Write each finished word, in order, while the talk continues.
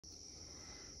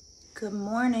Good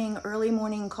morning, early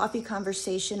morning coffee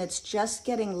conversation. It's just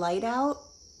getting light out.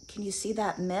 Can you see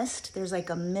that mist? There's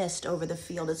like a mist over the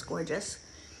field. It's gorgeous.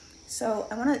 So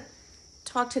I want to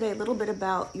talk today a little bit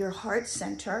about your heart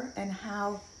center and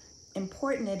how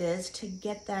important it is to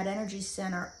get that energy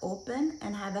center open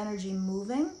and have energy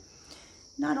moving,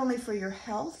 not only for your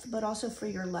health, but also for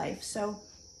your life. So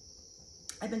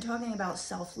I've been talking about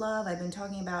self-love. I've been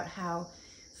talking about how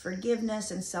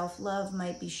forgiveness and self-love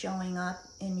might be showing up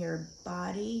in your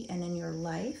body and in your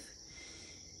life.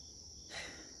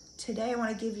 Today, I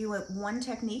want to give you one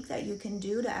technique that you can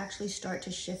do to actually start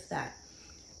to shift that.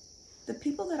 The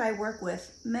people that I work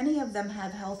with, many of them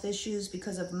have health issues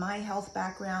because of my health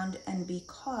background and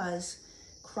because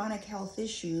chronic health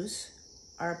issues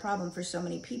are a problem for so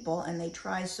many people, and they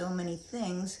try so many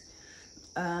things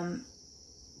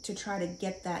to try to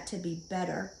get that to be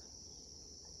better.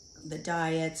 The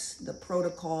diets, the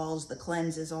protocols, the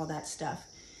cleanses, all that stuff.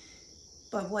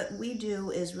 But what we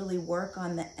do is really work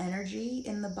on the energy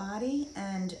in the body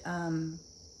and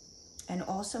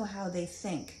also how they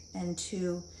think.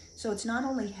 So it's not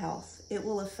only health, it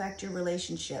will affect your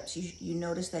relationships. You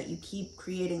notice that you keep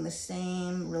creating the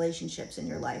same relationships in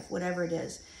your life, whatever it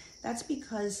is. That's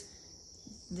because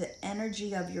the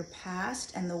energy of your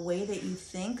past and the way that you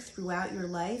think throughout your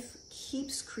life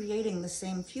keeps creating the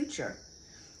same future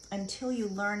until you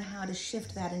learn how to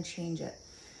shift that and change it.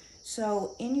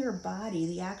 So in your body,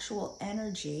 the actual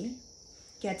energy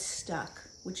gets stuck,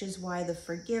 which is why the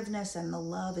forgiveness and the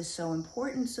love is so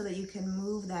important, so that you can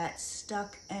move that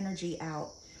stuck energy out.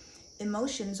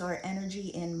 Emotions are energy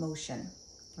in motion,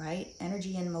 right?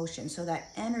 Energy in motion. So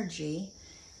that energy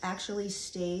actually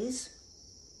stays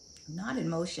not in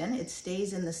motion, it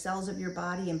stays in the cells of your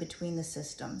body and between the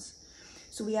systems.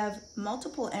 So we have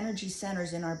multiple energy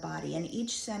centers in our body, and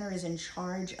each center is in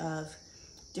charge of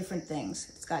different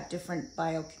things. It's got different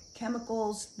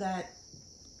biochemicals that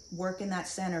work in that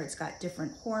center. It's got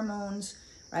different hormones,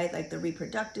 right? Like the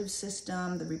reproductive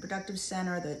system, the reproductive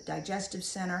center, the digestive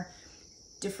center,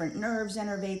 different nerves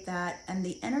innervate that. And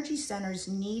the energy centers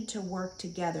need to work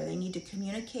together. They need to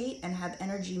communicate and have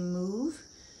energy move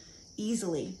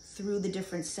easily through the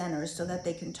different centers so that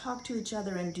they can talk to each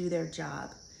other and do their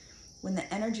job. When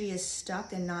the energy is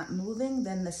stuck and not moving,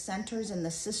 then the centers and the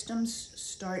systems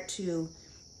start to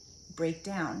break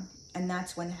down. And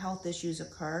that's when health issues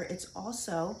occur. It's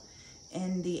also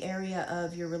in the area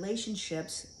of your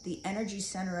relationships, the energy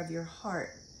center of your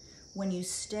heart. When you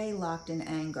stay locked in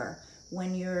anger,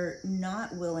 when you're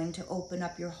not willing to open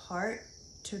up your heart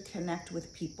to connect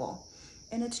with people.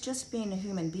 And it's just being a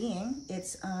human being.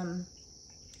 It's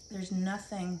there's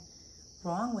nothing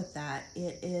wrong with that.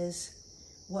 It is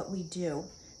what we do.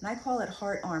 And I call it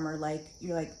heart armor. Like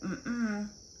you're like,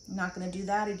 not gonna do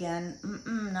that again.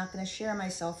 Not gonna share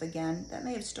myself again. That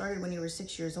may have started when you were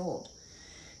 6 years old.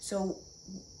 So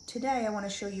today I wanna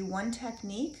show you one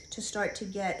technique to start to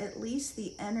get at least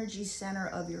the energy center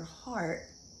of your heart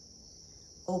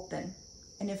open.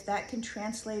 And if that can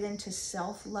translate into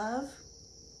self-love,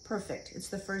 perfect. It's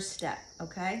the first step,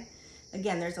 okay?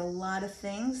 Again, there's a lot of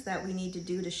things that we need to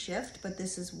do to shift, but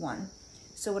this is one.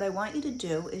 So what I want you to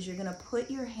do is you're gonna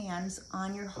put your hands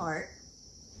on your heart.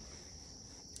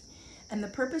 And the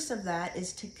purpose of that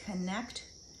is to connect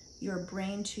your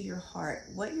brain to your heart.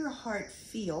 What your heart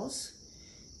feels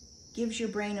gives your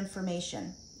brain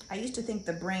information. I used to think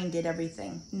the brain did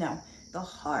everything. No, the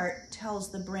heart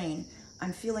tells the brain,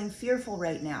 I'm feeling fearful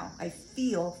right now. I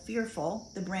feel fearful.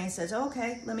 The brain says,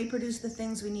 okay, let me produce the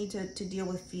things we need to deal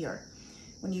with fear.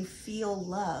 When you feel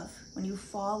love, when you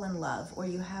fall in love, or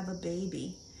you have a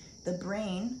baby, the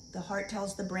brain, the heart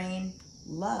tells the brain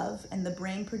love, and the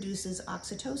brain produces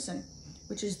oxytocin,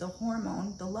 which is the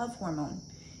hormone, the love hormone.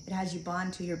 It has you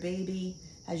bond to your baby,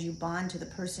 has you bond to the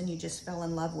person you just fell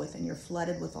in love with, and you're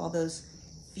flooded with all those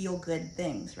feel-good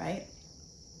things, right?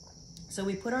 So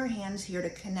we put our hands here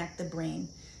to connect the brain,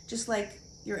 just like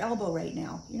your elbow right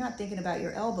now. You're not thinking about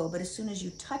your elbow, but as soon as you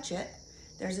touch it,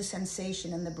 there's a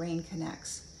sensation and the brain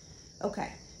connects.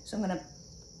 Okay, so I'm gonna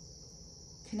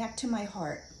connect to my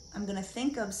heart. I'm gonna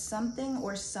think of something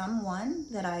or someone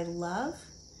that I love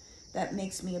that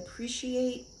makes me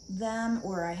appreciate them,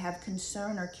 or I have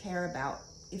concern or care about.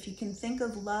 If you can think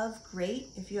of love, great.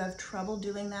 If you have trouble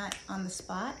doing that on the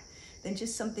spot, then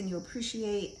just something you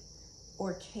appreciate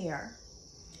or care.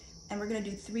 And we're gonna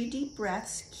do 3 deep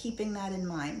breaths, keeping that in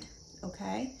mind,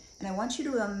 okay? And I want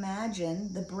you to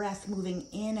imagine the breath moving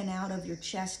in and out of your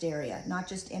chest area, not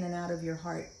just in and out of your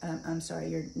heart,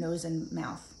 your nose and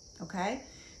mouth, okay?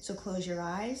 So close your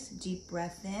eyes, deep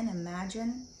breath in,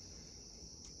 imagine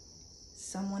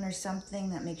someone or something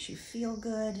that makes you feel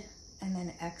good, and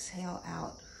then exhale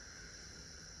out.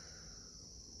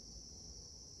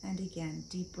 And again,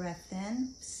 deep breath in,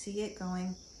 see it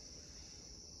going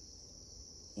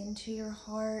into your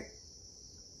heart,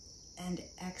 and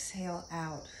exhale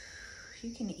out.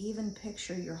 You can even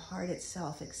picture your heart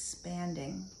itself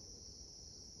expanding.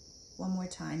 One more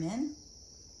time, in.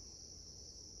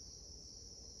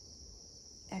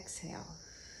 Exhale.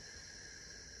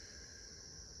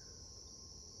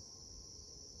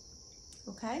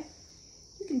 Okay?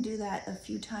 You can do that a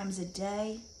few times a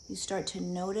day. You start to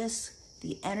notice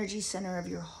the energy center of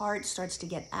your heart starts to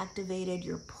get activated.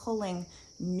 You're pulling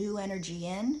new energy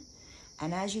in.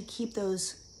 And as you keep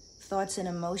those thoughts and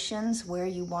emotions where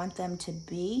you want them to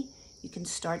be, you can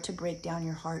start to break down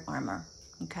your heart armor.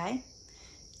 Okay?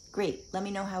 Great. Let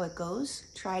me know how it goes.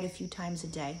 Try it a few times a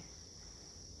day.